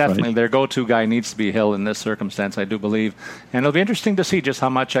 but definitely their go-to guy needs to be Hill in this circumstance, I do believe. And it'll be interesting to see just how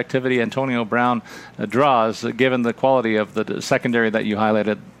much activity Antonio Brown draws, given the quality of the secondary that you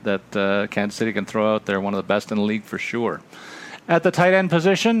highlighted that Kansas City can throw out there, one of the best in the league for sure. At the tight end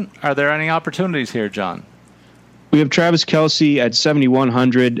position, are there any opportunities here, John? We have Travis Kelce at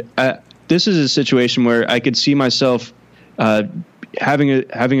 7,100. This is a situation where I could see myself having a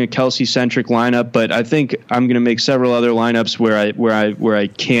Kelce-centric lineup, but I think I'm going to make several other lineups where I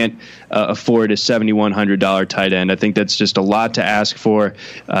can't afford a $7,100 tight end. I think that's just a lot to ask for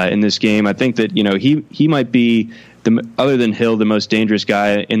in this game. I think that he might be, other than Hill, the most dangerous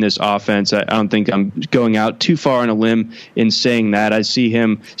guy in this offense. I don't think I'm going out too far on a limb in saying that. I see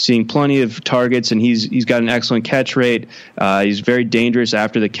him seeing plenty of targets, and he's got an excellent catch rate. He's very dangerous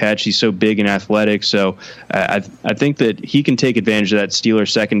after the catch. He's so big and athletic. So I think that he can take advantage of that Steelers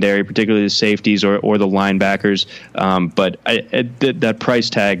secondary, particularly the safeties or the linebackers. But that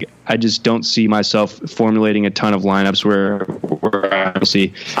price tag, I just don't see myself formulating a ton of lineups where I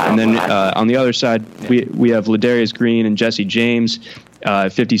see. And then on the other side, we have Ladarius Green and Jesse James,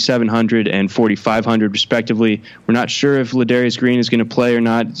 5,700 and 4,500 respectively. We're not sure if Ladarius Green is going to play or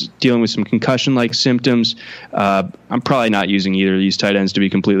not. He's dealing with some concussion-like symptoms. I'm probably not using either of these tight ends, to be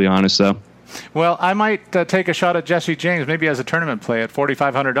completely honest, though. Well, I might take a shot at Jesse James, maybe as a tournament play at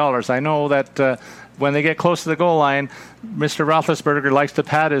 $4,500. I know that when they get close to the goal line, Mr. Roethlisberger likes to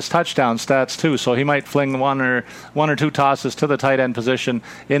pad his touchdown stats too, so he might fling one or two tosses to the tight end position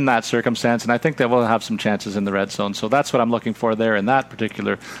in that circumstance, and I think they will have some chances in the red zone. So that's what I'm looking for there in that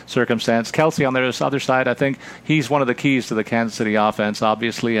particular circumstance. Kelce on the other side, I think he's one of the keys to the Kansas City offense,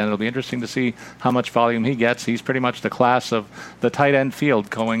 obviously, and it'll be interesting to see how much volume he gets. He's pretty much the class of the tight end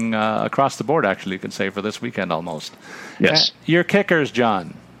field going across the board, actually, you could say, for this weekend almost. Yes. Your kickers,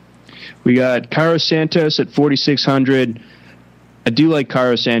 John. We got Cairo Santos at 4,600. I do like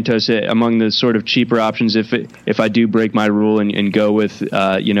Carlos Santos among the sort of cheaper options if I do break my rule and go with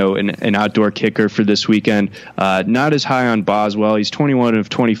an outdoor kicker for this weekend. Not as high on Boswell. He's 21 of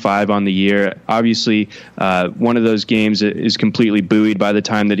 25 on the year. Obviously, one of those games is completely buoyed by the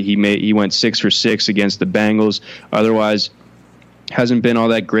time that he went 6 for 6 against the Bengals. Otherwise, hasn't been all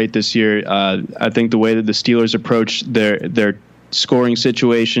that great this year. I think the way that the Steelers approach their scoring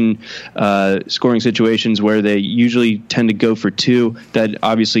situations where they usually tend to go for 2, that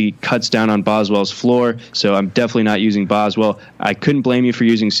obviously cuts down on Boswell's floor. So I'm definitely not using Boswell. I couldn't blame you for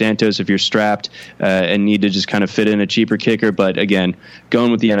using Santos if you're strapped and need to just kind of fit in a cheaper kicker. But again,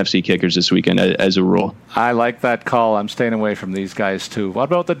 going with the NFC kickers this weekend as a rule. I like that call. I'm staying away from these guys too. What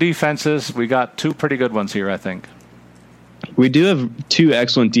about the defenses? We got 2 pretty good ones here, I think. We do have 2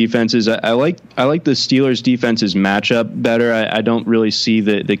 excellent defenses. I like the Steelers' defense's matchup better. I don't really see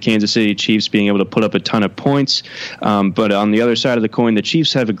the Kansas City Chiefs being able to put up a ton of points. But on the other side of the coin, the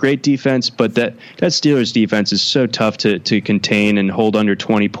Chiefs have a great defense, but that Steelers' defense is so tough to contain and hold under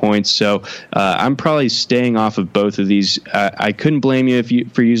 20 points. So I'm probably staying off of both of these. I couldn't blame you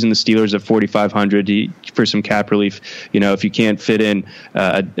for using the Steelers at 4,500 for some cap relief. If you can't fit in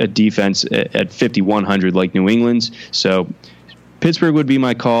a defense at 5,100 like New England's. So Pittsburgh would be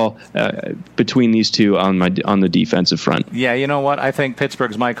my call between these two on the defensive front. Yeah, you know what? I think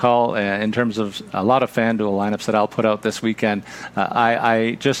Pittsburgh's my call in terms of a lot of FanDuel lineups that I'll put out this weekend.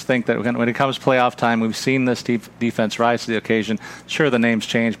 I just think that when it comes playoff time, we've seen this defense rise to the occasion. Sure, the names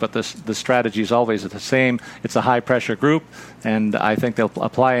change, but the strategy is always the same. It's a high-pressure group, and I think they'll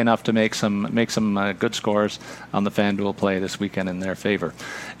apply enough to make some good scores on the FanDuel play this weekend in their favor.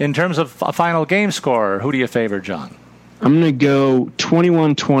 In terms of a final game score, who do you favor, John? I'm going to go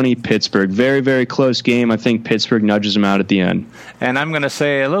 21-20 Pittsburgh. Very, very close game. I think Pittsburgh nudges them out at the end. And I'm going to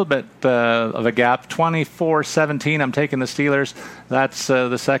say a little bit of a gap. 24-17, I'm taking the Steelers. That's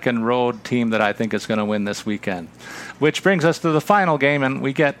the second road team that I think is going to win this weekend. Which brings us to the final game, and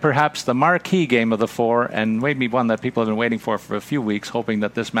we get perhaps the marquee game of the 4, and maybe one that people have been waiting for a few weeks, hoping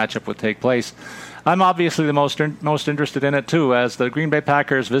that this matchup would take place. I'm obviously the most interested in it, too, as the Green Bay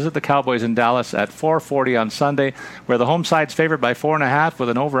Packers visit the Cowboys in Dallas at 4:40 on Sunday, where the home side's favored by 4.5 with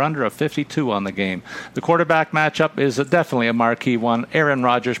an over-under of 52 on the game. The quarterback matchup is definitely a marquee one. Aaron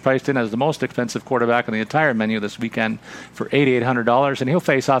Rodgers priced in as the most expensive quarterback on the entire menu this weekend for $8,800, and he'll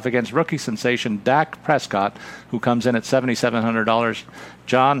face off against rookie sensation Dak Prescott, who comes in at $7,700.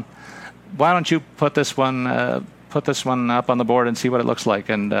 John, why don't you put this one up on the board and see what it looks like,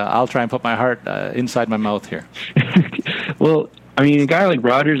 and I'll try and put my heart inside my mouth here. Well, I mean, a guy like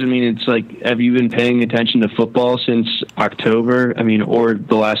Rodgers, it's like, have you been paying attention to football since October? Or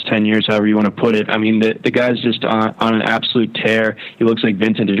the last 10 years, however you want to put it. The guy's just on an absolute tear. He looks like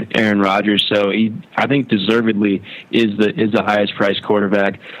vintage Aaron Rodgers, so I think deservedly is the highest priced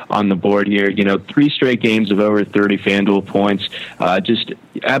quarterback on the board here. 3 straight games of over 30 FanDuel points. Just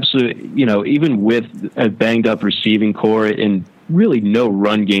absolute, even with a banged up receiving core and really no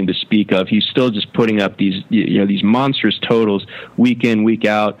run game to speak of, he's still just putting up these monstrous totals week in, week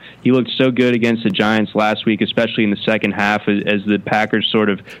out. He looked so good against the Giants last week, especially in the second half as the Packers sort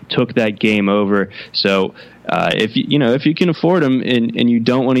of took that game over. So if you can afford him and you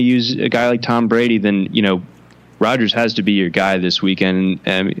don't want to use a guy like Tom Brady, then Rodgers has to be your guy this weekend.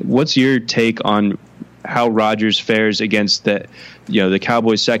 What's your take on how Rodgers fares against the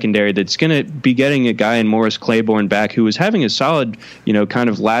Cowboys secondary that's going to be getting a guy in Morris Claiborne back, who was having a solid, kind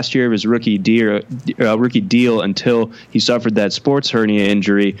of last year of his rookie deal until he suffered that sports hernia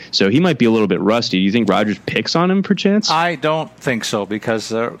injury. So he might be a little bit rusty. Do you think Rodgers picks on him perchance? I don't think so,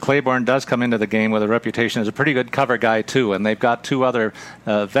 because Claiborne does come into the game with a reputation as a pretty good cover guy too, and they've got 2 other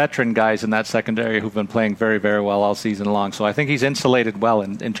veteran guys in that secondary who've been playing very, very well all season long. So I think he's insulated well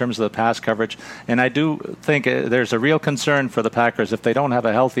in terms of the pass coverage, and I do think there's a real concern for the Packers if they don't have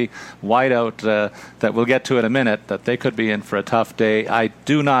a healthy wideout that we'll get to in a minute, that they could be in for a tough day. I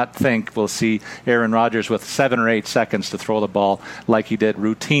do not think we'll see Aaron Rodgers with 7 or 8 seconds to throw the ball like he did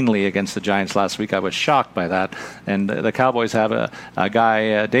routinely against the Giants last week. I was shocked by that. And the Cowboys have a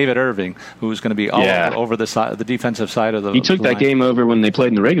guy, David Irving, who's going to be all over the defensive side of the He took line. that game over when they played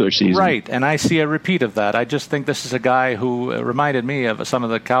in the regular season. Right, and I see a repeat of that. I just think this is a guy who reminded me of some of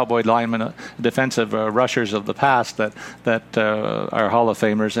the Cowboy linemen, defensive rushers of the past that are Hall of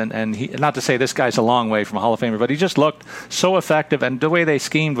Famers, and he, not to say this guy's a long way from a Hall of Famer, but he just looked so effective, and the way they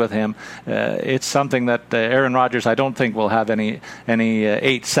schemed with him, it's something that Aaron Rodgers, I don't think, will have any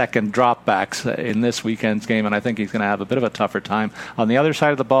 8-second dropbacks in this weekend's game, and I think he's going to have a bit of a tougher time. On the other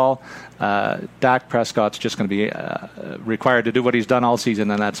side of the ball, Dak Prescott's just going to be required to do what he's done all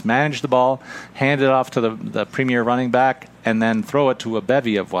season, and that's manage the ball, hand it off to the premier running back, and then throw it to a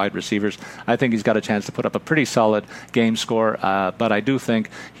bevy of wide receivers, I think he's got a chance to put up a pretty solid game score. But I do think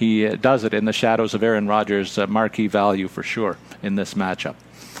he does it in the shadows of Aaron Rodgers' marquee value for sure in this matchup.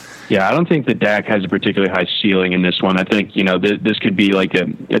 Yeah, I don't think that Dak has a particularly high ceiling in this one. I think, this could be like a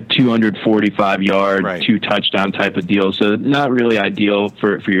 245-yard, right, 2-touchdown type of deal. So not really ideal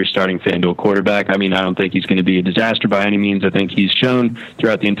for your starting FanDuel quarterback. I mean, I don't think he's going to be a disaster by any means. I think he's shown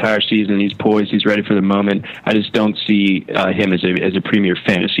throughout the entire season he's poised, he's ready for the moment. I just don't see him as a premier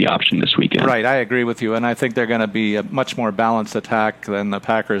fantasy option this weekend. Right, I agree with you, and I think they're going to be a much more balanced attack than the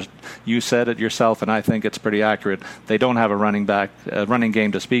Packers. You said it yourself, and I think it's pretty accurate. They don't have a running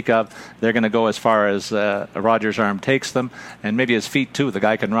game to speak of. They're going to go as far as Rodgers' arm takes them, and maybe his feet too. The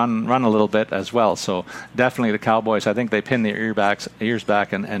guy can run a little bit as well. So definitely the Cowboys, I think they pin their ears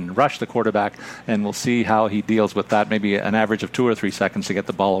back and rush the quarterback, and we'll see how he deals with that. Maybe an average of 2 or 3 seconds to get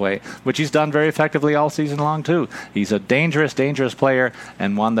the ball away, which he's done very effectively all season long too. He's a dangerous player,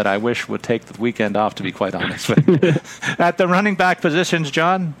 and one that I wish would take the weekend off, to be quite honest with you. At the running back positions,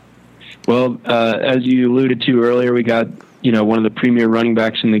 John? Well, as you alluded to earlier, we got one of the premier running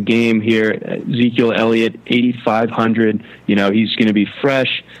backs in the game here, Ezekiel Elliott, 8,500. He's going to be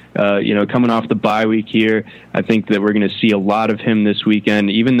fresh, coming off the bye week here. I think that we're going to see a lot of him this weekend,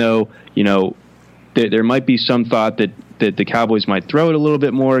 even though, there might be some thought that the Cowboys might throw it a little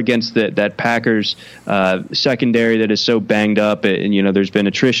bit more against that Packers secondary that is so banged up. And, there's been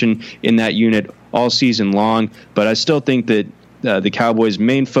attrition in that unit all season long. But I still think that the Cowboys'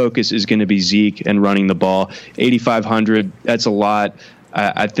 main focus is going to be Zeke and running the ball. 8,500, that's a lot.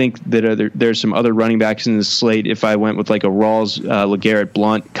 I think that there's some other running backs in the slate. If I went with like a Rawls, LeGarrette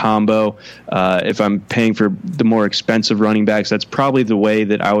Blount combo, if I'm paying for the more expensive running backs, that's probably the way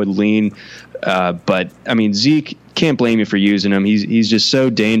that I would lean. But I mean, Zeke, can't blame you for using him. He's just so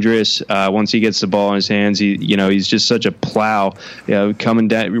dangerous. Once he gets the ball in his hands, he's just such a plow. Coming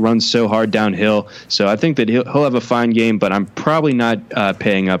down, he runs so hard downhill. So I think that he'll have a fine game, but I'm probably not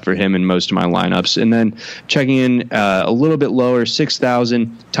paying up for him in most of my lineups. And then checking in a little bit lower,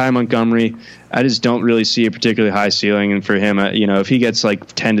 6,000, Ty Montgomery. I just don't really see a particularly high ceiling, and for him, if he gets like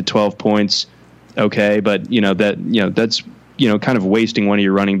 10 to 12 points, okay, but that's kind of wasting one of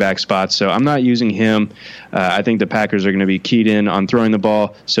your running back spots. So I'm not using him. I think the Packers are going to be keyed in on throwing the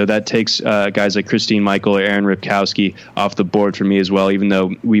ball. So that takes guys like Christine Michael or Aaron Ripkowski off the board for me as well, even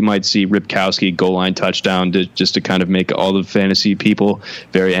though we might see Ripkowski goal line touchdown just to kind of make all the fantasy people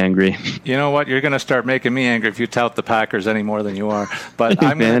very angry. You know what? You're going to start making me angry if you tout the Packers any more than you are. But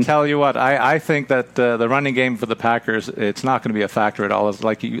I'm going to tell you what, I think that the running game for the Packers, it's not going to be a factor at all. It's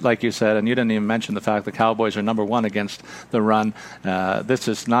like you said, and you didn't even mention the fact the Cowboys are number one against the run. This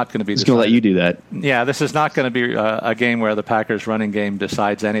is not going to be. Just going to let you do that. Yeah, this is not going to be a game where the Packers' running game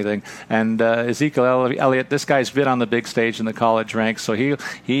decides anything. And Ezekiel Elliott, this guy's been on the big stage in the college ranks, so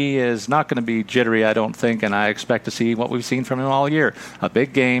he is not going to be jittery, I don't think. And I expect to see what we've seen from him all year: a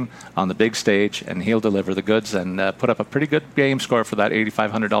big game on the big stage, and he'll deliver the goods and put up a pretty good game score for that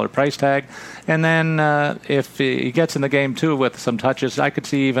 $8,500 price tag. And then if he gets in the game too with some touches, I could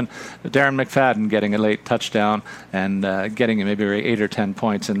see even Darren McFadden getting a late touchdown and getting maybe 8 or 10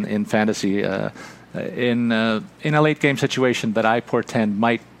 points in fantasy in a late game situation that I portend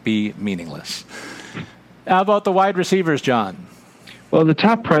might be meaningless. How about the wide receivers, John? Well, the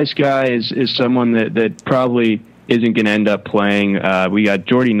top price guy is someone that probably isn't going to end up playing. We got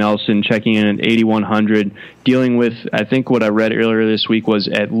Jordy Nelson checking in at 8,100, dealing with, I think what I read earlier this week was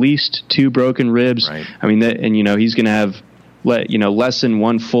at least 2 broken ribs. Right. I mean, he's going to have less than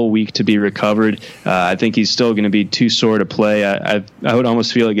 1 full week to be recovered. I think he's still going to be too sore to play. I would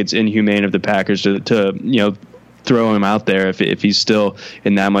almost feel like it's inhumane of the Packers to throw him out there if he's still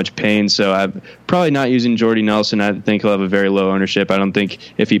in that much pain. So I'm probably not using Jordy Nelson. I think he'll have a very low ownership. I don't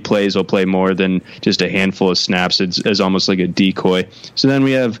think if he plays, he'll play more than just a handful of snaps. It's almost like a decoy. So then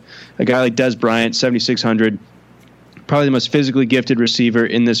we have a guy like Des Bryant, 7,600. Probably the most physically gifted receiver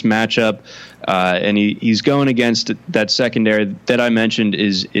in this matchup, and he's going against that secondary that I mentioned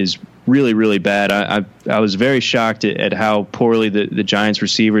is really, really bad. I was very shocked at how poorly the Giants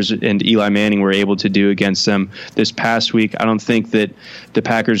receivers and Eli Manning were able to do against them this past week. I don't think that the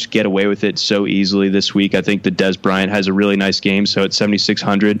Packers get away with it so easily this week. I think that Des Bryant has a really nice game, so at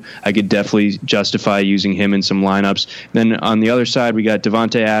 7,600, I could definitely justify using him in some lineups. Then on the other side, we got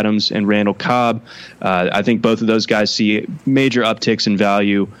Devontae Adams and Randall Cobb. I think both of those guys see major upticks in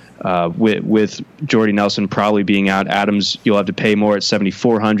value. With Jordy Nelson probably being out. Adams, you'll have to pay more at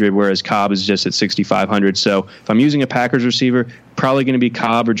 7,400, whereas Cobb is just at 6,500. So if I'm using a Packers receiver, probably going to be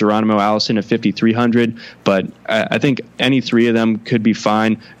Cobb or Geronimo Allison at 5,300, but I think any three of them could be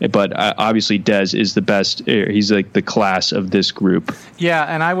fine. But obviously, Dez is the best. He's like the class of this group. Yeah,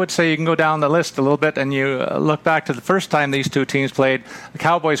 and I would say you can go down the list a little bit and you look back to the first time these two teams played. The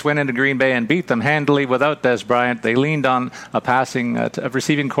Cowboys went into Green Bay and beat them handily without Dez Bryant. They leaned on a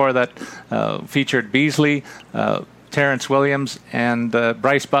receiving core that featured Beasley, Terrence Williams, and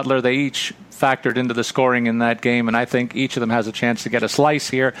Bryce Butler. They each factored into the scoring in that game, and I think each of them has a chance to get a slice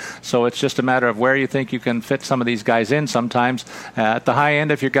here. So it's just a matter of where you think you can fit some of these guys in sometimes. At the high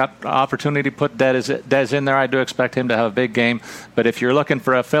end, if you've got opportunity to put Dez in there, I do expect him to have a big game. But if you're looking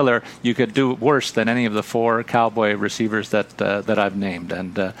for a filler, you could do worse than any of the four Cowboy receivers that I've named.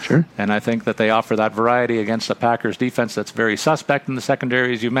 And sure. And I think that they offer that variety against the Packers defense that's very suspect in the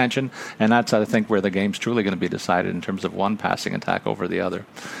secondary, as you mentioned. And that's, I think, where the game's truly going to be decided in terms of one passing attack over the other.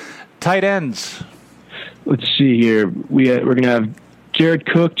 Tight ends. Let's see here. We're going to have Jared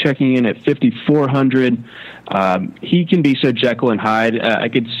Cook checking in at 5,400. He can be so Jekyll and Hyde. I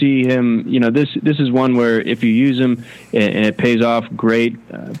could see him. This is one where if you use him and it pays off, great.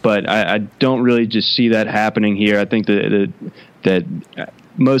 But I don't really just see that happening here. I think that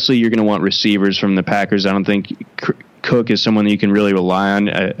mostly you're going to want receivers from the Packers. I don't think Cook is someone that you can really rely on.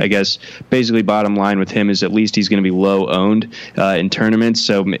 I guess basically bottom line with him is at least he's going to be low owned in tournaments.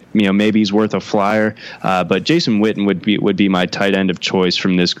 So maybe he's worth a flyer. But Jason Witten would be my tight end of choice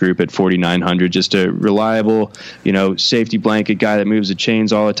from this group at 4,900. Just a reliable safety blanket guy that moves the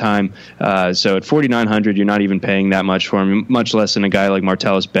chains all the time. So at 4,900, you're not even paying that much for him, much less than a guy like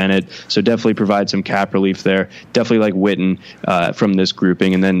Martellus Bennett. So definitely provide some cap relief there. Definitely like Witten from this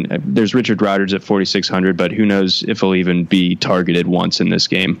grouping. And then there's Richard Rodgers at 4,600, but who knows if he'll even be targeted once in this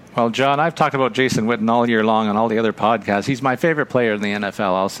game. Well, John, I've talked about Jason Witten all year long on all the other podcasts. He's my favorite player in the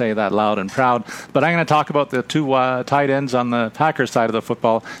NFL. I'll say that loud and proud. But I'm going to talk about the two tight ends on the Packers side of the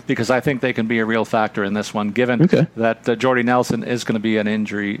football because I think they can be a real factor in this one, given that Jordy Nelson is going to be an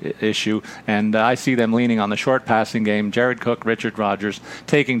injury issue. And I see them leaning on the short passing game. Jared Cook, Richard Rodgers,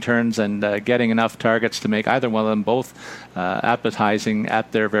 taking turns and getting enough targets to make either one of them both appetizing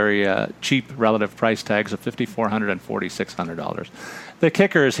at their very cheap relative price tags of $5,400 and $4,600. The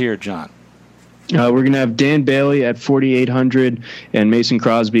kicker is here, John. We're going to have Dan Bailey at 4,800 and Mason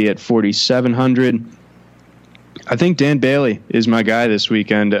Crosby at 4,700. I think Dan Bailey is my guy this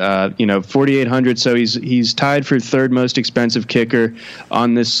weekend. 4,800, so he's tied for third most expensive kicker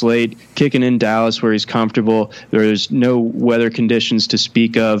on this slate, kicking in Dallas where he's comfortable. There's no weather conditions to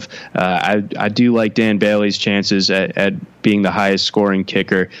speak of. I do like Dan Bailey's chances at being the highest scoring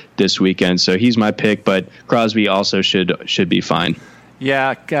kicker this weekend, so he's my pick, but Crosby also should be fine.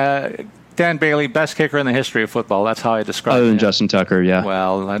 Yeah, Dan Bailey, best kicker in the history of football. That's how I describe it. Other than Justin Tucker, yeah.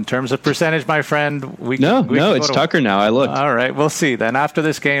 Well, in terms of percentage, my friend, No, it's Tucker now. I looked. All right, we'll see. Then after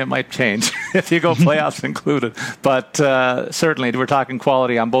this game, it might change if you go playoffs included. But certainly, we're talking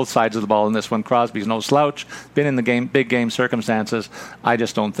quality on both sides of the ball in this one. Crosby's no slouch. Been in the game, big game circumstances. I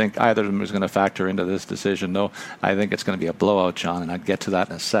just don't think either of them is going to factor into this decision, though. I think it's going to be a blowout, John, and I'll get to that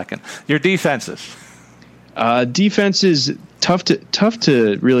in a second. Your defenses. Defense is tough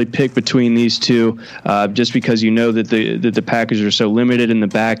to really pick between these two, just because that the Packers are so limited in the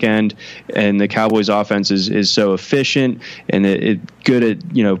back end, and the Cowboys' offense is so efficient and it good at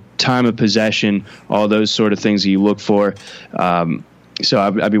time of possession, all those sort of things that you look for. So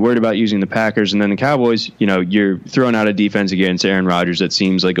I'd be worried about using the Packers. And then the Cowboys, you're throwing out a defense against Aaron Rodgers that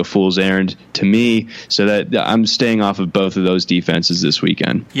seems like a fool's errand to me. So that I'm staying off of both of those defenses this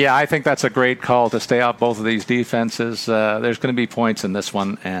weekend. Yeah, I think that's a great call to stay off both of these defenses. There's going to be points in this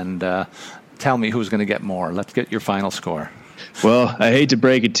one. And tell me who's going to get more. Let's get your final score. Well, I hate to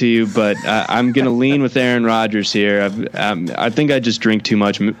break it to you, but I'm going to lean with Aaron Rodgers here. I think I just drink too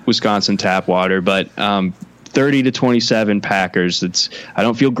much Wisconsin tap water, but 30-27 Packers. I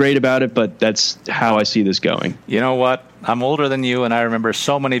don't feel great about it, but that's how I see this going. You know what? I'm older than you, and I remember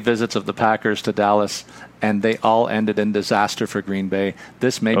so many visits of the Packers to Dallas, and they all ended in disaster for Green Bay.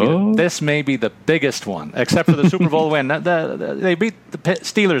 This may be the biggest one, except for the Super Bowl win. They beat the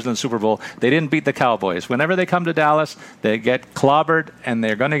Steelers in the Super Bowl. They didn't beat the Cowboys. Whenever they come to Dallas, they get clobbered, and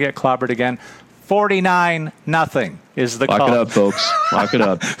they're going to get clobbered again. 49-0 is the call. Lock it up, folks. Lock it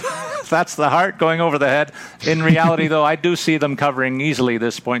up. That's the heart going over the head. In reality, though, I do see them covering easily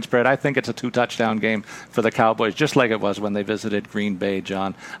this point spread. I think it's a 2-touchdown game for the Cowboys, just like it was when they visited Green Bay,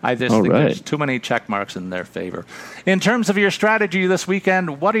 John. I just think there's too many check marks in their favor. In terms of your strategy this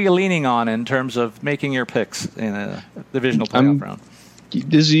weekend, what are you leaning on in terms of making your picks in a divisional playoff round?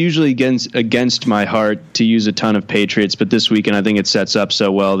 this is usually against my heart to use a ton of Patriots, but this weekend I think it sets up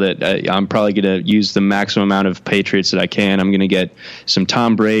so well that I'm probably going to use the maximum amount of Patriots that I can. I'm going to get some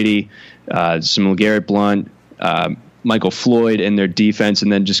Tom Brady, some LeGarrette Blount, Michael Floyd and their defense,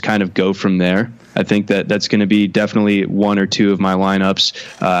 and then just kind of go from there. I think that's going to be definitely one or two of my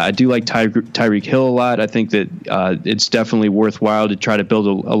lineups. I do like Tyreek Hill a lot. I think that it's definitely worthwhile to try to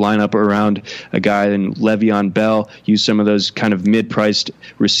build a lineup around a guy in Le'Veon Bell, use some of those kind of mid-priced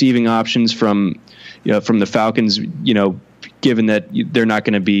receiving options from the Falcons, given that they're not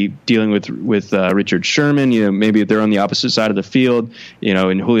going to be dealing with Richard Sherman, maybe they're on the opposite side of the field,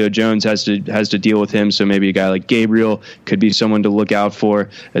 and Julio Jones has to deal with him. So maybe a guy like Gabriel could be someone to look out for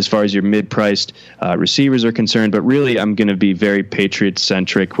as far as your mid-priced receivers are concerned. But really, I'm going to be very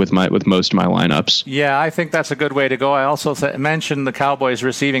Patriot-centric with most of my lineups. Yeah, I think that's a good way to go. I also mentioned the Cowboys'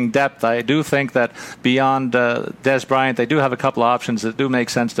 receiving depth. I do think that beyond Des Bryant, they do have a couple of options that do make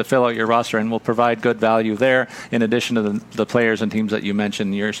sense to fill out your roster and will provide good value there, in addition to the players and teams that you mentioned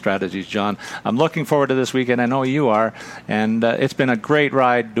in your strategies, John. I'm looking forward to this weekend. I know you are. And it's been a great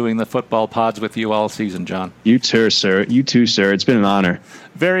ride doing the football pods with you all season, John. You too, sir. It's been an honor.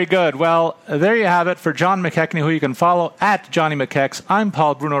 Very good. Well, there you have it for John McKechnie, who you can follow at Johnny McKex. I'm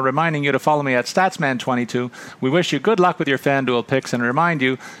Paul Bruno, reminding you to follow me at Statsman22. We wish you good luck with your FanDuel picks and remind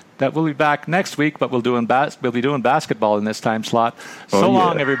you that we'll be back next week, but we'll be doing basketball in this time slot. So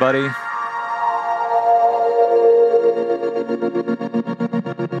long, everybody.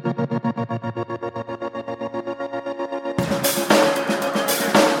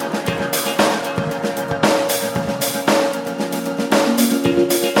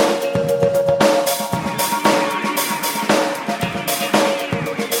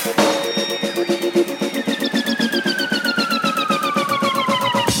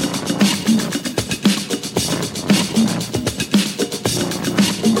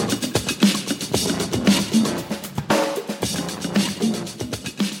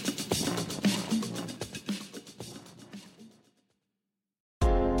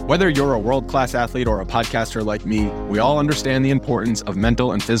 Whether you're a world-class athlete or a podcaster like me, we all understand the importance of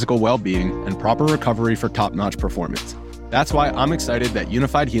mental and physical well-being and proper recovery for top-notch performance. That's why I'm excited that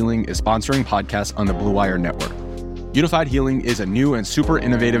Unified Healing is sponsoring podcasts on the Blue Wire Network. Unified Healing is a new and super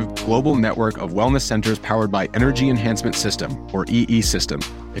innovative global network of wellness centers powered by Energy Enhancement System, or EE System.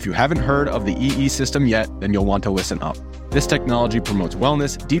 If you haven't heard of the EE System yet, then you'll want to listen up. This technology promotes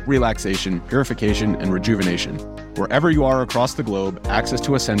wellness, deep relaxation, purification, and rejuvenation. Wherever you are across the globe, access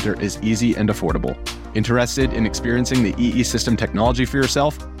to a center is easy and affordable. Interested in experiencing the EE System technology for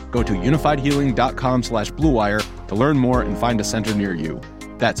yourself? Go to unifiedhealing.com/bluewire to learn more and find a center near you.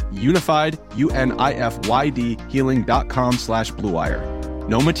 That's unified, UNIFYD, healing.com/bluewire.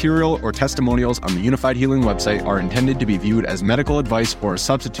 No material or testimonials on the Unified Healing website are intended to be viewed as medical advice or a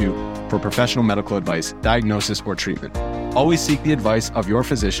substitute for professional medical advice, diagnosis, or treatment. Always seek the advice of your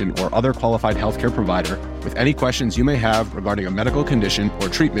physician or other qualified healthcare provider with any questions you may have regarding a medical condition or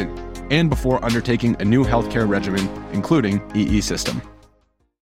treatment and before undertaking a new healthcare regimen, including EE System.